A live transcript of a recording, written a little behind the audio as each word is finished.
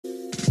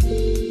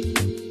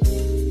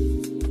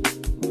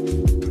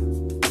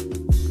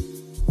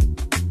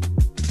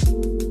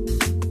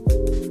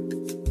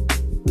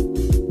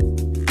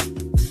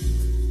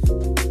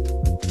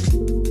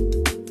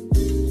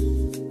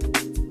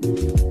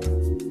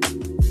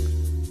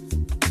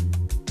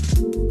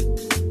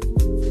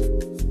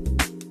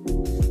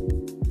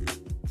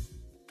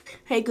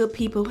Hey good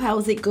people,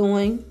 how's it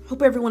going?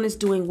 Hope everyone is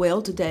doing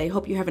well today.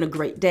 Hope you're having a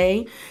great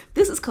day.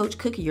 This is Coach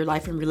Cookie, your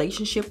life and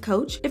relationship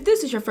coach. If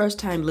this is your first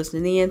time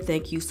listening in,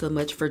 thank you so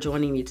much for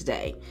joining me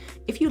today.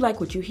 If you like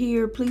what you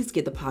hear, please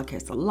give the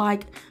podcast a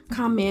like,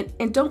 comment,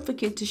 and don't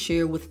forget to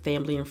share with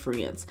family and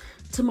friends.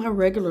 To my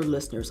regular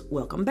listeners,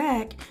 welcome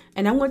back,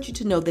 and I want you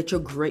to know that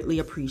you're greatly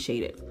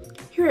appreciated.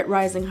 Here at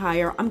Rising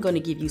Higher, I'm going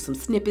to give you some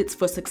snippets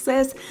for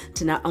success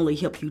to not only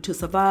help you to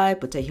survive,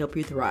 but to help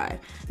you thrive.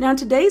 Now, in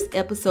today's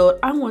episode,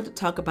 I want to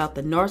talk about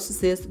the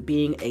narcissist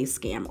being a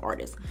scam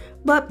artist.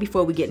 But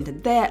before we get into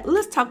that,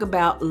 let's talk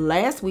about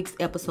last week's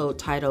episode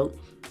titled,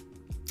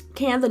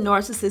 Can the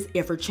Narcissist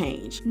Ever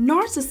Change?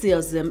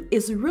 Narcissism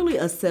is really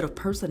a set of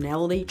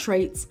personality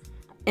traits,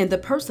 and the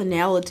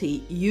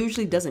personality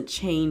usually doesn't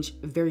change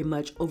very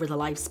much over the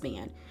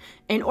lifespan.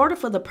 In order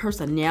for the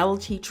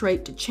personality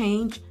trait to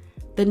change,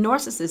 the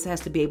narcissist has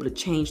to be able to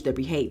change their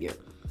behavior.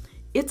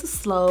 It's a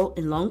slow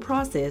and long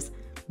process,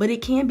 but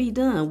it can be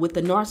done with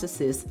the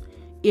narcissist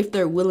if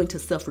they're willing to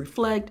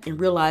self-reflect and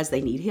realize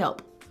they need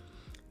help.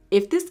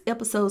 If this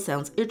episode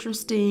sounds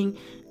interesting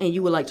and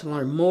you would like to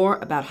learn more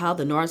about how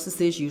the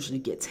narcissist usually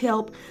gets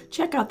help,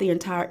 check out the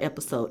entire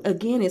episode.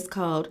 Again, it's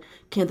called,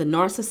 Can the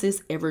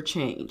Narcissist Ever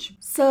Change?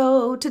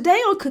 So today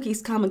on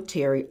Cookie's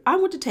Commentary, I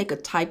want to take a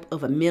type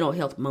of a mental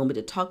health moment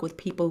to talk with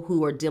people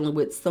who are dealing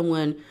with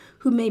someone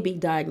who may be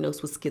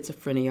diagnosed with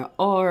schizophrenia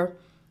or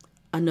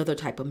another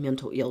type of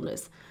mental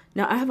illness.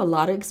 Now, I have a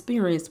lot of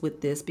experience with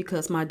this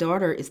because my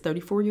daughter is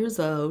 34 years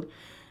old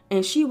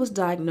and she was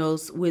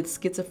diagnosed with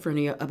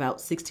schizophrenia about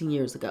 16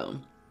 years ago.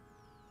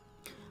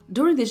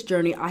 During this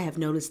journey, I have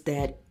noticed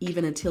that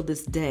even until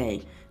this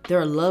day, there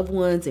are loved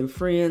ones and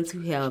friends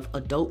who have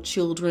adult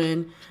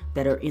children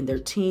that are in their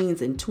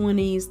teens and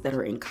 20s, that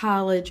are in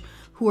college,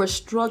 who are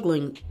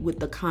struggling with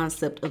the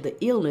concept of the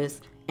illness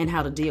and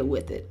how to deal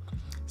with it.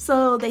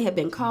 So they have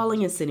been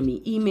calling and sending me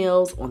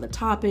emails on the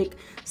topic.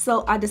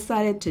 So I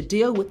decided to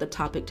deal with the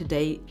topic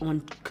today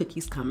on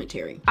Cookie's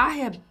Commentary. I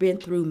have been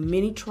through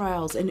many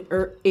trials and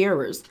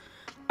errors.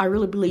 I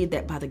really believe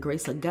that by the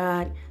grace of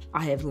God,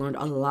 I have learned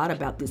a lot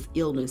about this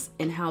illness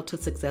and how to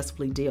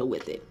successfully deal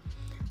with it.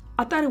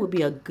 I thought it would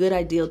be a good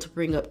idea to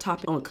bring up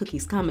topic on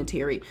Cookie's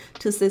Commentary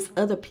to assist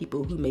other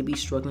people who may be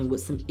struggling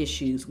with some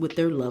issues with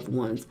their loved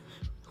ones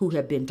who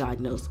have been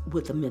diagnosed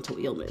with a mental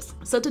illness.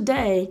 So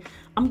today,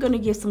 I'm going to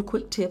give some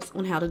quick tips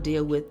on how to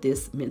deal with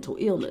this mental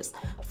illness.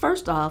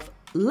 First off,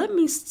 let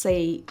me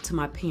say to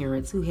my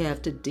parents who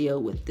have to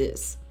deal with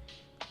this.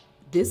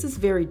 This is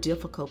very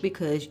difficult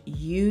because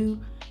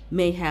you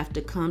may have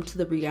to come to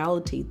the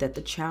reality that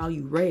the child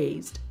you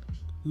raised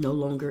no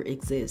longer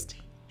exists.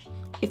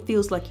 It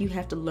feels like you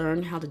have to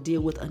learn how to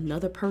deal with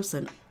another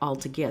person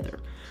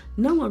altogether.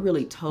 No one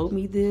really told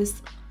me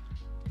this,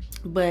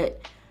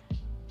 but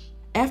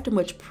after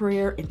much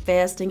prayer and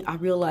fasting, I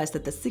realized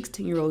that the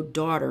 16-year-old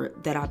daughter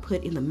that I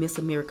put in the Miss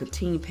America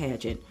teen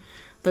pageant,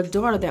 the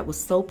daughter that was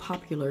so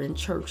popular in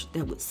church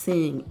that would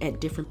sing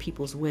at different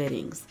people's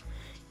weddings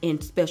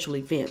and special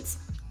events,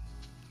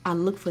 I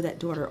looked for that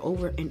daughter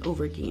over and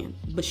over again,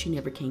 but she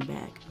never came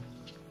back.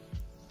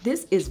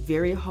 This is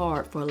very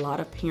hard for a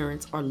lot of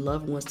parents or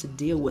loved ones to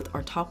deal with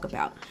or talk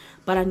about,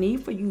 but I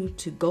need for you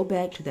to go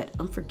back to that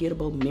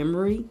unforgettable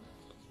memory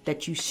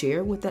that you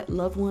share with that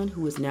loved one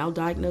who is now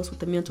diagnosed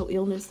with a mental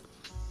illness.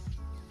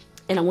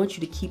 And I want you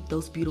to keep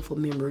those beautiful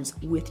memories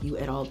with you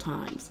at all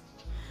times.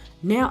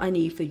 Now I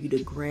need for you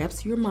to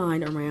grasp your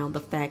mind around the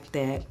fact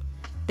that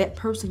that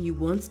person you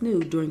once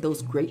knew during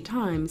those great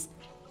times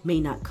may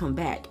not come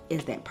back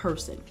as that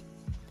person.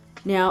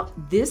 Now,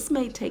 this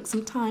may take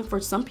some time for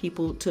some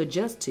people to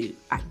adjust to.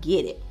 I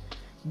get it.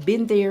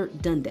 Been there,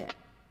 done that.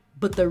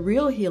 But the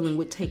real healing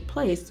would take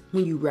place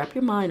when you wrap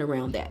your mind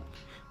around that.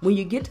 When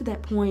you get to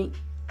that point,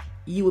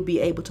 you will be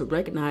able to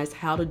recognize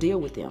how to deal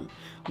with them.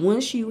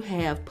 Once you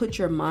have put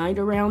your mind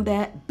around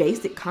that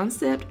basic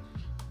concept,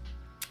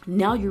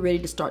 now you're ready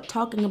to start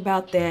talking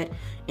about that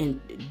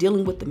and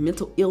dealing with the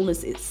mental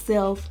illness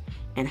itself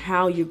and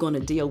how you're going to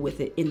deal with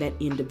it in that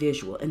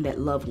individual and that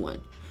loved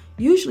one.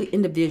 Usually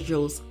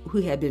individuals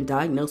who have been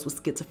diagnosed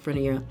with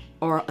schizophrenia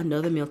or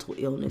another mental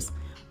illness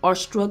are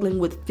struggling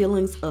with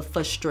feelings of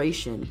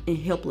frustration and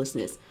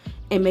helplessness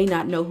and may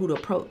not know who to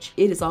approach.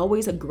 It is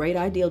always a great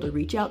idea to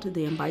reach out to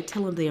them by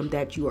telling them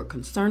that you are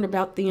concerned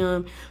about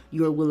them,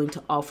 you are willing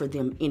to offer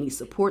them any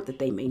support that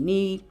they may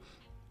need.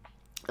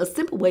 A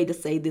simple way to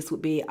say this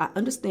would be, I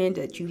understand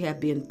that you have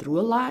been through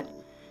a lot,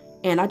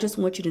 and I just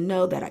want you to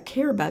know that I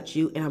care about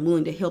you and I'm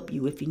willing to help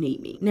you if you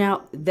need me.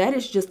 Now, that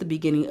is just the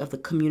beginning of the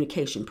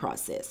communication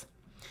process.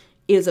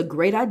 It is a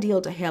great idea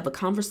to have a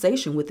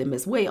conversation with them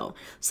as well.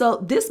 So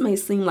this may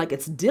seem like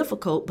it's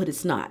difficult, but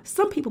it's not.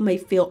 Some people may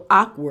feel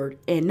awkward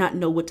and not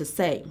know what to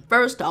say.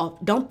 First off,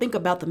 don't think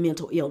about the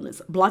mental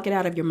illness. Block it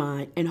out of your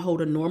mind and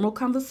hold a normal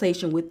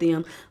conversation with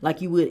them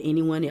like you would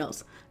anyone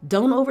else.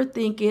 Don't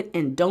overthink it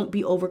and don't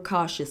be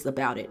overcautious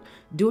about it.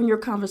 During your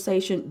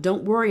conversation,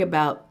 don't worry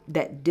about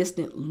that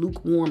distant,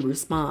 lukewarm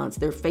response,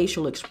 their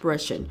facial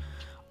expression,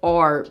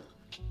 or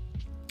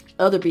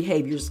other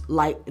behaviors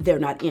like they're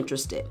not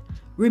interested.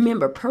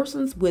 Remember,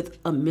 persons with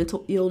a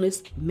mental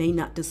illness may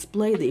not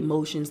display the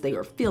emotions they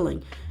are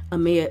feeling,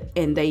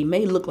 and they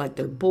may look like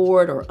they're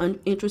bored or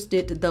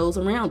uninterested to those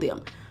around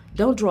them.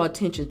 Don't draw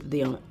attention to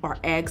them or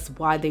ask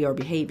why they are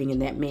behaving in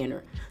that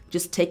manner.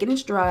 Just take it in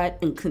stride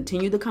and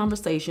continue the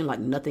conversation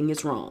like nothing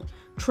is wrong.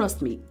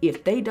 Trust me,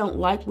 if they don't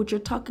like what you're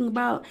talking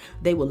about,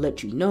 they will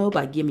let you know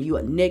by giving you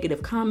a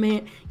negative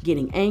comment,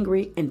 getting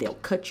angry, and they'll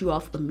cut you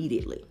off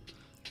immediately.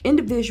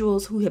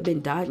 Individuals who have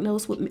been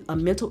diagnosed with a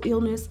mental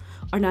illness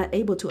are not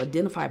able to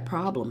identify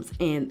problems,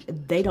 and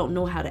they don't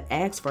know how to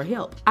ask for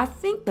help. I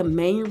think the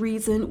main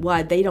reason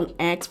why they don't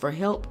ask for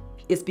help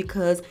is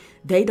because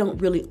they don't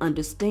really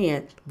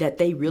understand that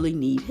they really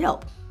need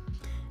help.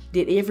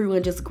 Did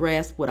everyone just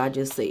grasp what I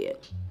just said?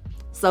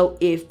 So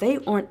if they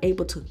aren't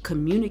able to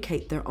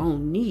communicate their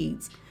own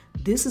needs,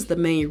 this is the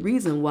main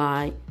reason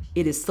why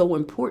it is so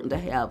important to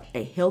have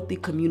a healthy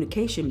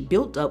communication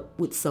built up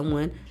with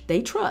someone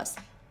they trust.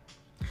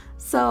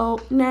 So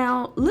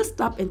now let's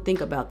stop and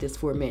think about this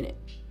for a minute.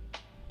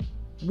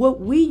 What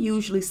we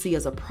usually see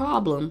as a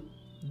problem,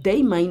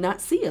 they may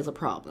not see as a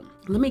problem.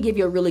 Let me give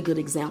you a really good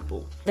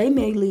example. They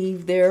may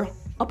leave their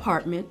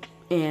apartment,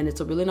 and it's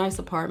a really nice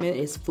apartment.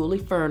 It's fully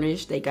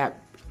furnished. They got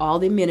all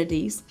the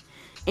amenities,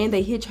 and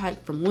they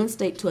hitchhike from one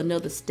state to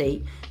another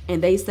state,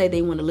 and they say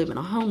they want to live in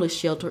a homeless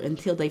shelter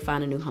until they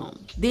find a new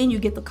home. Then you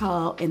get the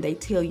call and they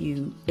tell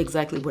you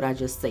exactly what I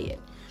just said.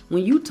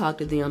 When you talk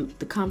to them,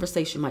 the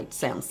conversation might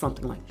sound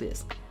something like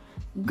this.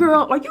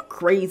 Girl, are you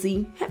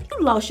crazy? Have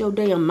you lost your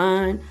damn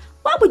mind?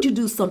 Why would you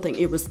do something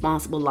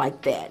irresponsible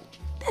like that?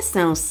 That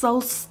sounds so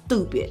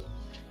stupid.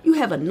 You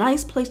have a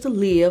nice place to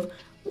live.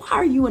 Why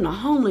are you in a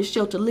homeless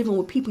shelter living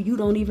with people you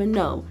don't even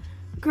know?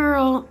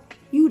 Girl,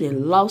 you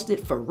done lost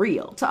it for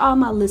real. To all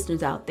my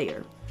listeners out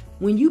there,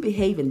 when you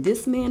behave in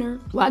this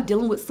manner while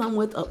dealing with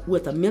someone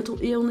with a mental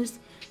illness,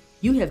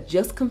 you have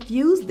just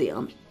confused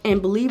them. And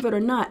believe it or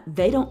not,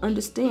 they don't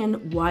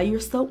understand why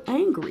you're so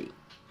angry.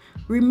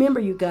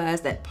 Remember, you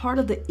guys, that part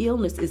of the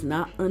illness is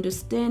not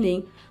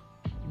understanding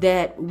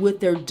that what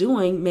they're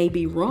doing may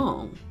be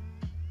wrong.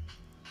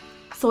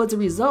 So as a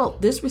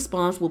result, this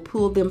response will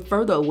pull them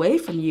further away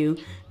from you,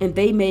 and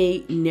they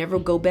may never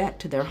go back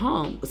to their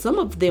home. Some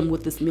of them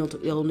with this mental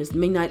illness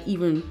may not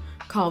even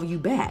call you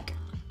back.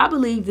 I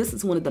believe this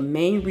is one of the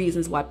main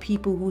reasons why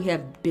people who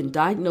have been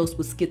diagnosed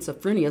with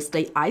schizophrenia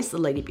stay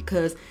isolated,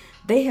 because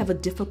they have a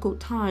difficult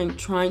time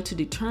trying to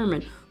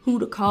determine who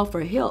to call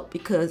for help,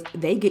 because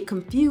they get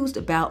confused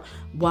about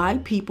why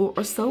people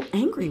are so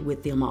angry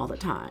with them all the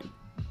time.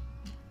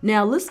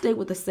 Now let's stay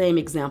with the same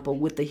example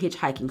with the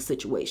hitchhiking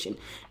situation.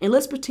 And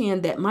let's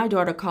pretend that my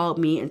daughter called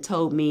me and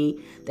told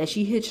me that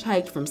she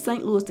hitchhiked from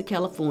St. Louis to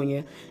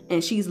California,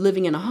 and she's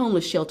living in a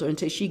homeless shelter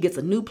until she gets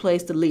a new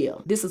place to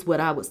live. This is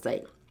what I would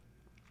say.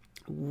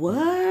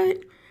 What?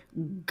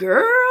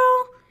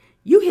 Girl,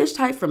 you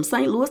hitchhiked from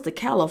St. Louis to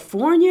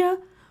California?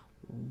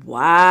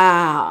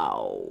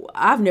 Wow,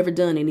 I've never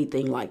done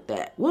anything like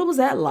that. What was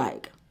that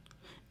like?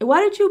 And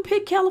why did you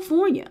pick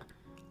California?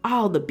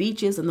 Oh, the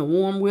beaches and the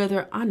warm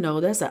weather. I know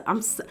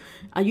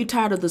are you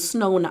tired of the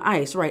snow and the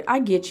ice, right? I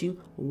get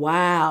you.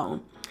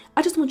 Wow.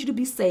 I just want you to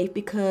be safe,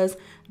 because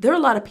there are a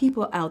lot of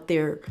people out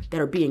there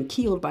that are being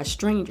killed by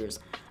strangers.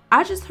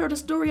 I just heard a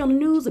story on the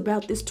news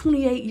about this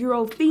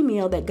 28-year-old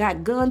female that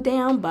got gunned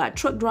down by a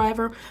truck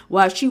driver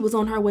while she was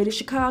on her way to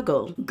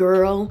Chicago.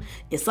 Girl,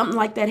 if something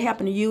like that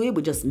happened to you, it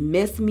would just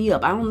mess me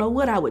up. I don't know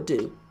what I would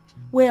do.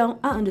 Well,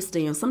 I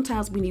understand.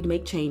 Sometimes we need to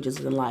make changes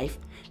in life,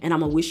 and I'm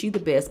going to wish you the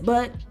best.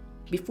 But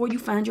before you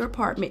find your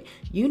apartment,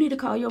 you need to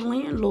call your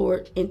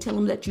landlord and tell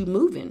him that you're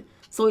moving,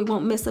 so it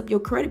won't mess up your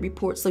credit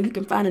report, so you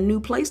can find a new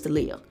place to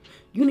live.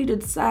 You need to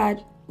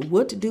decide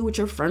what to do with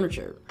your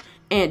furniture.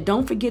 And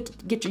don't forget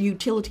to get your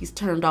utilities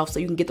turned off so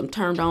you can get them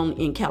turned on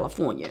in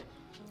California.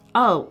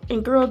 Oh,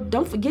 and girl,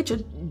 don't forget your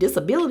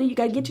disability. You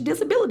got to get your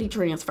disability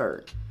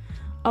transferred.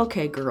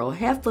 Okay, girl,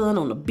 have fun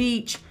on the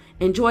beach.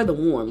 Enjoy the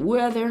warm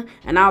weather,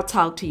 and I'll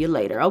talk to you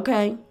later,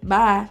 okay?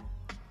 Bye.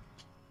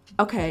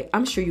 Okay,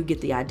 I'm sure you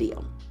get the idea.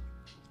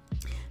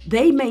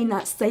 They may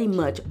not say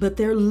much, but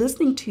they're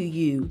listening to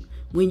you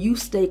when you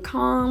stay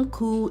calm,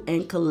 cool,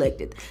 and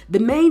collected. The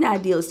main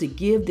idea is to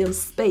give them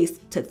space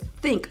to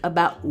think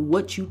about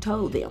what you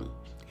told them.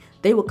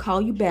 They will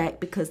call you back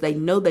because they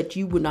know that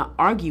you will not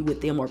argue with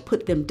them or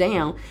put them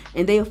down,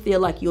 and they'll feel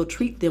like you'll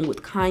treat them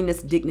with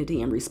kindness,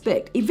 dignity, and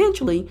respect.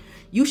 Eventually,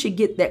 you should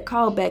get that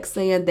call back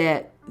saying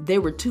that there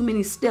were too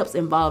many steps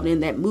involved in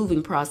that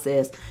moving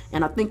process,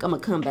 and I think I'm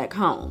gonna come back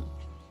home.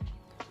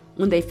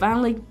 When they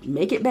finally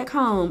make it back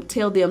home,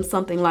 tell them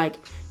something like,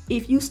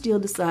 if you still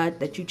decide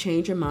that you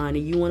change your mind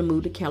and you want to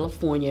move to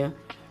California,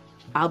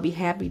 I'll be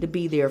happy to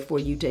be there for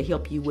you to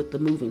help you with the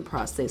moving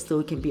process so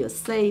it can be a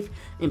safe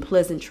and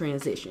pleasant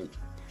transition.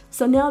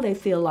 So now they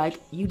feel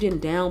like you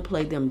didn't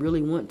downplay them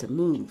really want to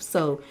move.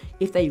 So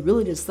if they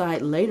really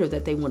decide later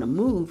that they want to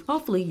move,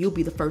 hopefully you'll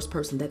be the first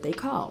person that they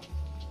call.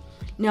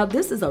 Now,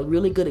 this is a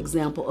really good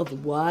example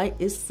of why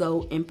it's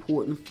so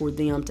important for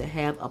them to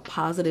have a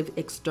positive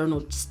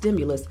external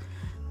stimulus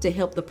to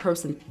help the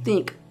person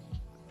think.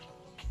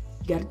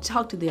 got to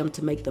talk to them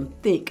to make them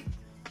think,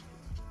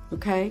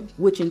 okay?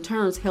 Which in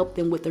turn help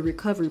them with the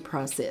recovery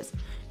process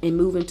and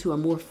move into a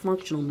more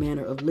functional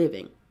manner of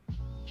living.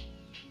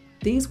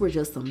 These were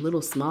just some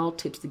little small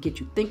tips to get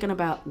you thinking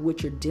about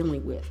what you're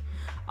dealing with.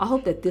 I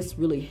hope that this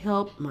really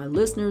helped my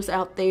listeners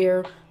out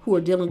there who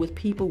are dealing with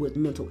people with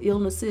mental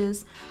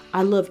illnesses.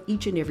 I love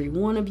each and every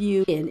one of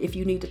you. And if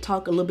you need to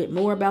talk a little bit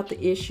more about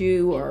the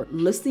issue, or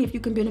let's see if you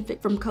can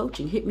benefit from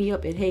coaching, hit me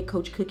up at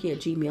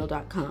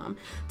heycoachcookie@gmail.com.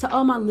 To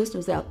all my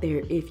listeners out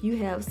there, if you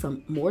have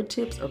some more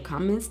tips or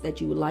comments that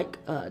you would like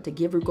to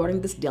give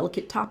regarding this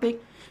delicate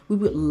topic, we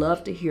would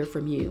love to hear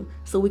from you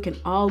so we can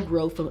all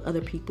grow from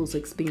other people's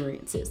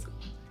experiences.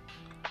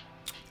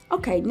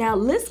 Okay, now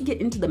let's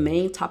get into the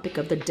main topic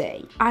of the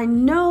day. I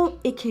know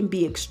it can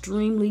be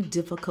extremely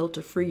difficult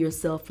to free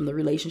yourself from the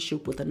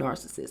relationship with a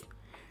narcissist.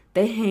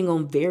 They hang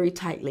on very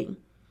tightly.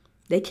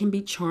 They can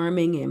be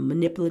charming and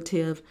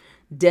manipulative,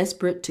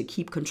 desperate to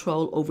keep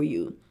control over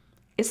you.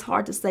 It's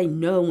hard to say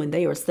no when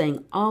they are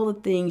saying all the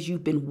things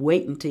you've been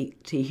waiting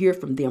to hear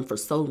from them for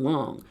so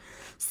long.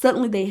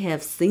 Suddenly they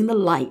have seen the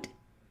light.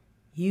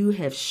 You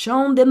have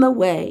shown them the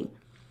way.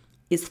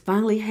 It's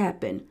finally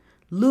happened.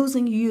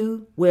 Losing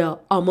you,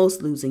 well,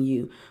 almost losing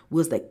you,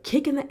 was the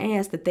kick in the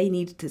ass that they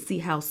needed to see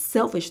how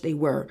selfish they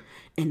were.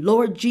 And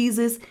Lord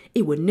Jesus,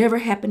 it would never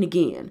happen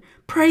again.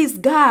 Praise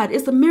God,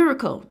 it's a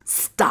miracle.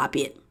 Stop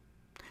it.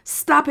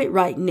 Stop it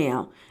right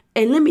now.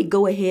 And let me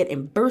go ahead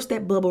and burst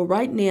that bubble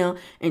right now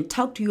and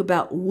talk to you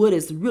about what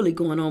is really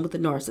going on with the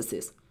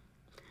narcissist.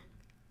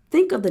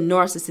 Think of the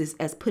narcissist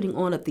as putting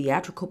on a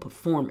theatrical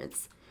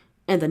performance.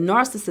 And the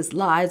narcissist's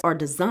lies are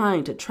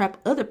designed to trap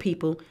other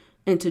people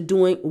into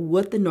doing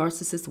what the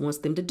narcissist wants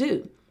them to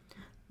do.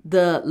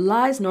 The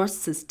lies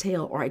narcissists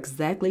tell are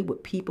exactly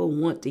what people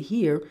want to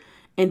hear,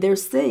 and they're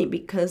saying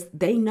because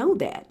they know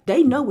that.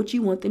 They know what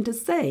you want them to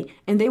say,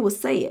 and they will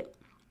say it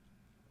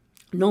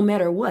no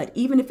matter what,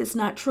 even if it's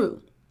not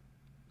true.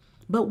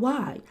 But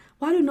why?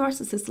 Why do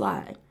narcissists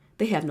lie?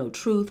 They have no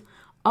truth.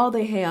 All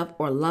they have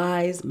are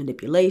lies,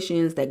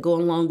 manipulations that go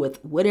along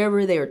with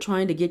whatever they are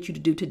trying to get you to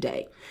do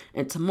today.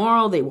 And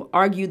tomorrow they will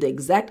argue the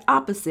exact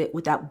opposite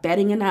without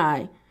batting an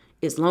eye,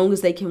 as long as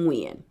they can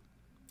win.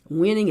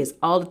 Winning is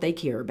all that they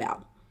care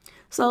about.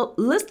 So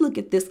let's look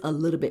at this a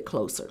little bit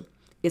closer.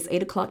 It's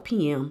 8:00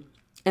 p.m.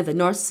 and the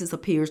narcissist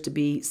appears to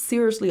be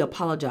seriously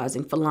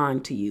apologizing for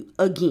lying to you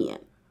again,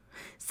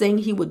 saying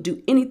he would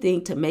do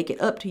anything to make it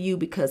up to you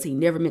because he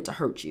never meant to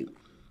hurt you.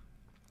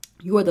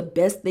 You are the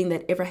best thing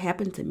that ever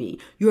happened to me.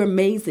 You're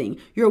amazing.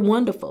 You're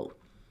wonderful.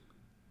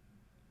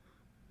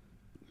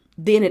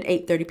 Then at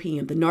 8:30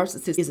 p.m., the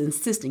narcissist is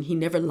insisting he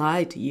never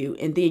lied to you,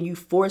 and then you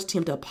forced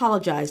him to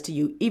apologize to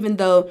you, even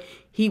though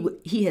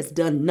he has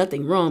done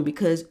nothing wrong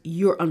because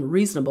you're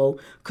unreasonable,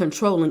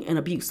 controlling, and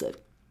abusive.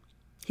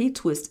 He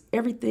twists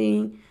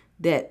everything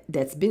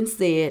that's been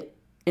said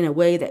in a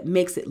way that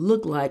makes it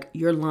look like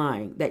you're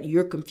lying, that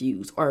you're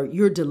confused, or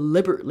you're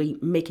deliberately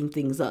making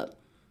things up.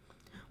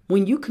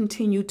 When you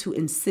continue to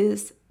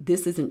insist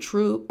this isn't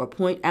true or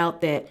point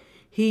out that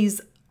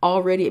he's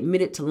already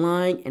admitted to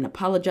lying and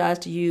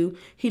apologized to you,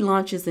 he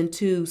launches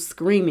into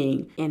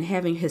screaming and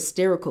having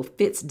hysterical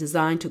fits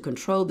designed to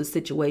control the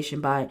situation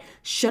by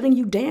shutting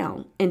you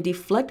down and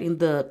deflecting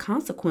the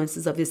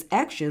consequences of his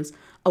actions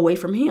away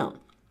from him.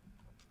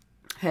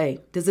 Hey,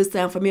 does this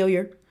sound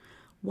familiar?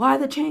 Why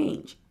the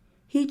change?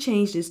 He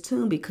changed his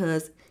tune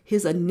because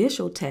his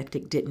initial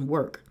tactic didn't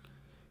work.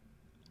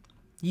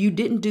 You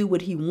didn't do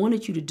what he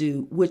wanted you to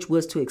do, which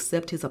was to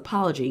accept his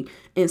apology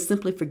and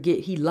simply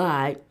forget he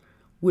lied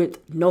with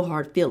no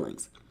hard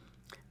feelings.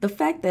 The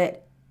fact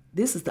that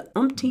this is the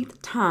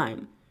umpteenth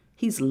time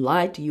he's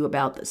lied to you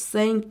about the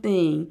same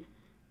thing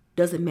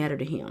doesn't matter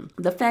to him.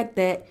 The fact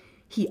that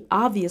he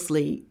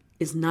obviously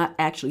is not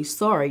actually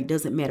sorry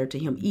doesn't matter to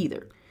him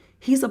either.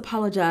 He's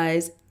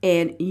apologized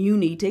and you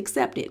need to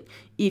accept it.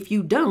 If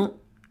you don't,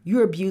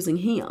 you're abusing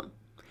him.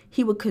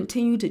 He will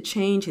continue to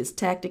change his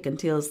tactic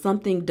until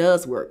something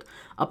does work.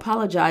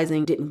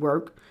 Apologizing didn't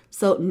work,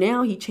 so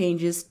now he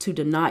changes to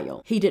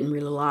denial. He didn't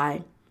really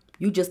lie.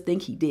 You just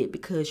think he did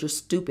because you're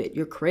stupid,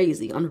 you're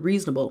crazy,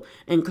 unreasonable,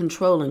 and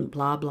controlling,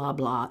 blah, blah,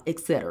 blah,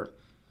 etc.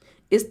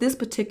 It's this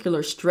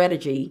particular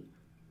strategy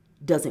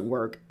doesn't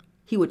work.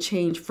 He would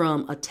change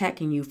from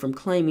attacking you from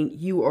claiming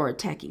you are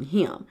attacking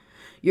him.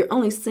 You're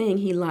only saying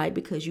he lied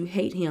because you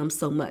hate him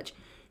so much.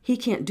 He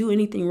can't do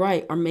anything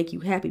right or make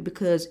you happy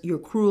because you're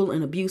cruel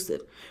and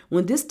abusive.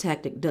 When this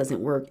tactic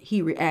doesn't work,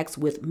 he reacts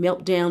with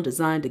meltdown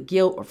designed to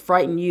guilt or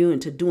frighten you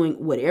into doing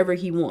whatever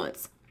he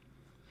wants.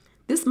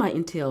 This might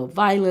entail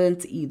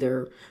violence,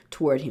 either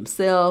toward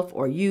himself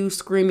or you,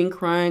 screaming,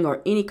 crying,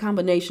 or any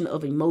combination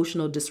of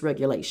emotional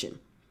dysregulation.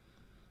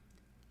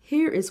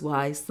 Here is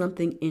why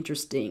something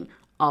interesting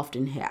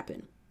often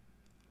happens.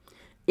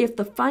 If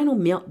the final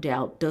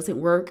meltdown doesn't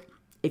work,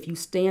 if you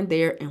stand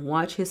there and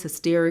watch his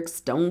hysterics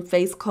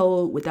stone-faced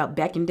cold without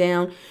backing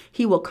down,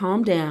 he will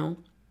calm down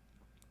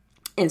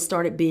and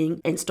start at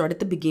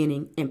the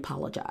beginning and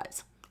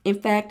apologize. In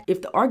fact,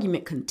 if the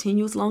argument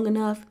continues long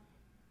enough,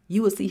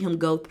 you will see him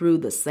go through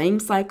the same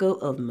cycle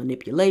of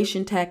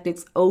manipulation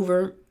tactics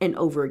over and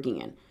over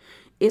again.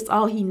 It's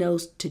all he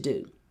knows to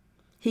do.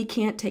 He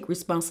can't take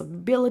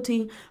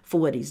responsibility for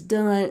what he's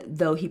done,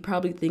 though he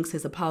probably thinks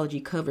his apology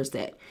covers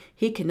that.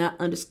 He cannot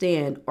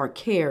understand or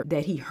care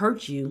that he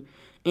hurt you,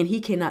 and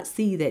he cannot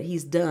see that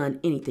he's done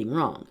anything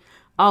wrong.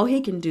 All he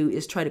can do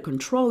is try to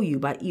control you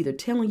by either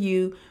telling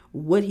you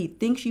what he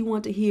thinks you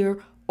want to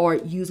hear or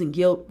using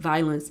guilt,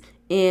 violence,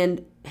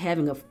 and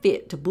having a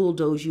fit to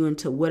bulldoze you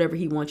into whatever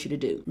he wants you to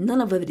do.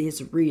 None of it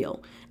is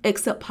real,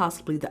 except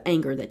possibly the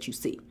anger that you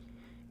see.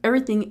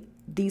 Everything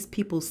these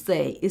people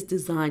say is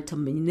designed to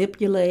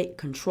manipulate,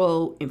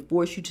 control, and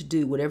force you to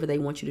do whatever they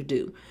want you to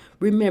do.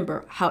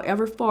 Remember,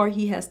 however far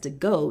he has to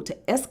go to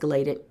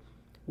escalate it,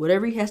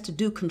 whatever he has to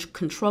do,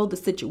 control the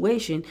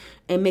situation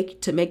and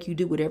make you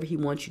do whatever he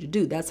wants you to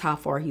do. That's how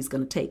far he's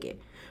going to take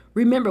it.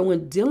 Remember,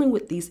 when dealing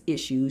with these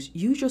issues,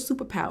 use your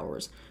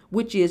superpowers,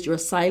 which is your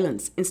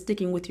silence and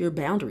sticking with your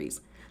boundaries.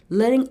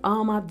 Letting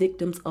all my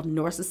victims of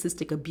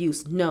narcissistic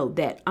abuse know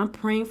that I'm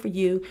praying for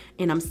you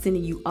and I'm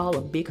sending you all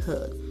a big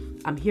hug.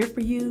 I'm here for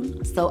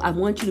you, so I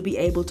want you to be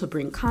able to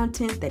bring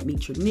content that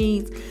meets your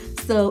needs.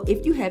 So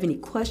if you have any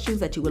questions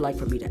that you would like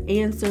for me to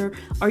answer,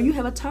 or you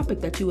have a topic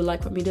that you would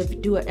like for me to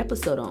do an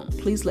episode on,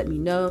 please let me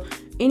know.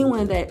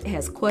 Anyone that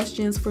has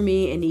questions for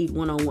me and need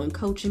one-on-one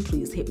coaching,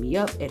 please hit me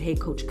up at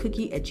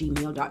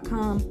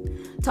heycoachcookie@gmail.com.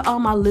 To all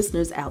my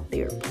listeners out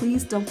there,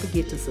 please don't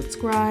forget to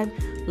subscribe,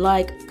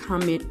 like,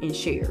 comment, and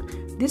share.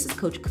 This is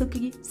Coach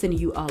Cookie sending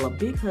you all a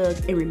big hug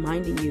and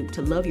reminding you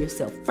to love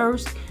yourself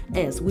first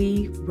as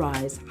we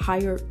rise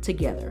higher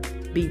together.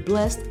 Be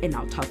blessed, and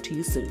I'll talk to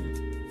you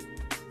soon.